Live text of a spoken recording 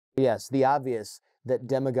Yes, the obvious that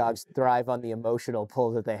demagogues thrive on the emotional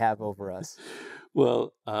pull that they have over us.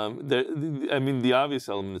 Well, I mean, the obvious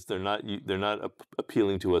element is they're not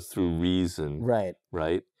appealing to us through reason, Right.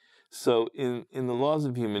 right? So in the laws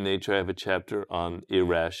of human nature, I have a chapter on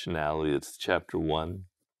irrationality. It's chapter 1.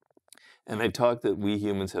 And I talk that we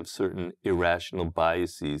humans have certain irrational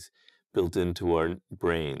biases built into our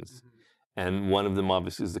brains. And one of them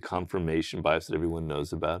obviously is the confirmation bias that everyone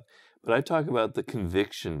knows about. But I talk about the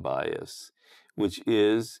conviction bias, which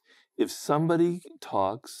is if somebody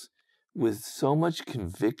talks with so much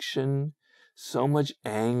conviction, so much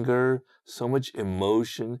anger, so much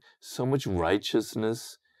emotion, so much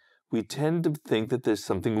righteousness, we tend to think that there's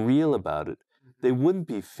something real about it. They wouldn't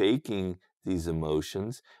be faking these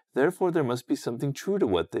emotions. Therefore, there must be something true to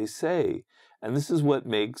what they say. And this is what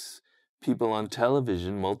makes people on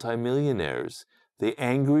television multimillionaires. The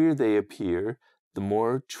angrier they appear, the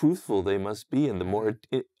more truthful they must be, and the more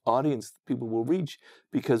audience people will reach,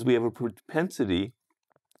 because we have a propensity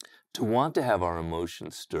to want to have our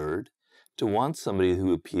emotions stirred, to want somebody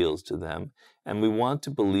who appeals to them, and we want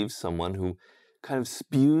to believe someone who kind of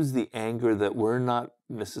spews the anger that we're not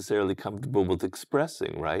necessarily comfortable with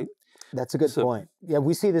expressing, right? That's a good point. Yeah,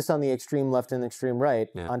 we see this on the extreme left and extreme right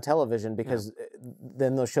on television because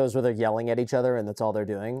then those shows where they're yelling at each other and that's all they're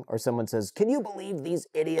doing. Or someone says, can you believe these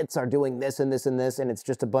idiots are doing this and this and this? And it's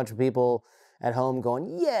just a bunch of people at home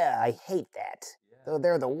going, yeah, I hate that.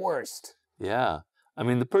 They're the worst. Yeah. I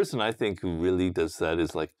mean, the person I think who really does that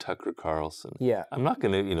is like Tucker Carlson. Yeah. I'm not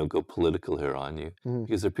going to, go political here on you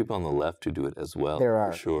because there are people on the left who do it as well. There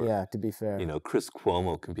are. For sure. Yeah, to be fair. Chris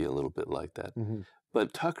Cuomo can be a little bit like that.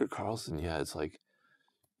 But Tucker Carlson, it's like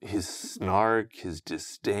his snark, his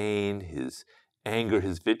disdain, his anger,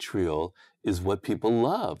 his vitriol is what people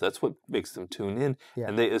love. That's what makes them tune in. Yeah.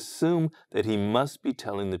 And they assume that he must be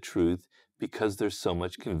telling the truth because there's so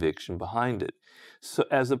much conviction behind it. So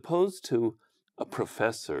as opposed to a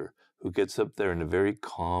professor who gets up there in a very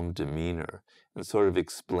calm demeanor and sort of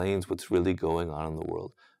explains what's really going on in the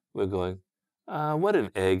world, we're going, what an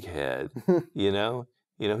egghead,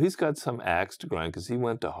 he's got some axe to grind because he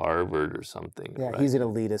went to Harvard or something. Yeah, right? He's an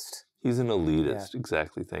elitist. He's an elitist,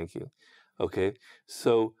 exactly, thank you. Okay,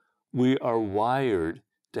 so we are wired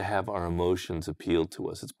to have our emotions appeal to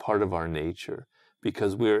us. It's part of our nature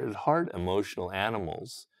because we're at heart emotional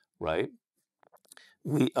animals, right?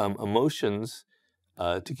 Emotions,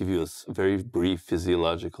 to give you a very brief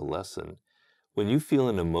physiological lesson, when you feel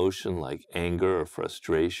an emotion like anger or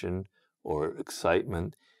frustration or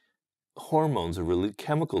excitement, hormones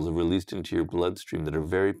chemicals are released into your bloodstream that are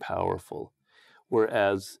very powerful.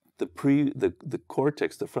 Whereas the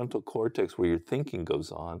cortex, the frontal cortex where your thinking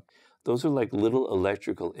goes on, those are like little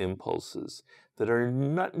electrical impulses that are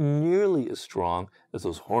not nearly as strong as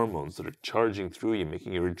those hormones that are charging through you,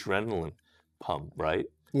 making your adrenaline pump, right?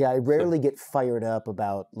 Yeah, I rarely get fired up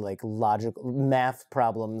about like logical math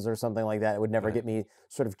problems or something like that. It would never get me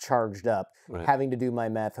sort of charged up. Having to do my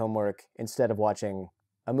math homework instead of watching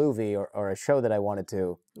a movie or a show that I wanted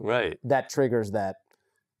to. Right. That triggers that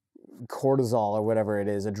cortisol or whatever it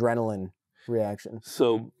is, adrenaline reaction.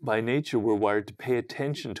 So by nature, we're wired to pay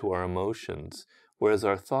attention to our emotions, whereas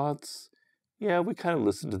our thoughts, we kind of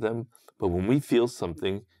listen to them, but when we feel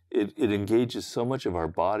something, it engages so much of our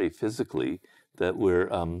body physically that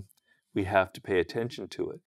we have to pay attention to it.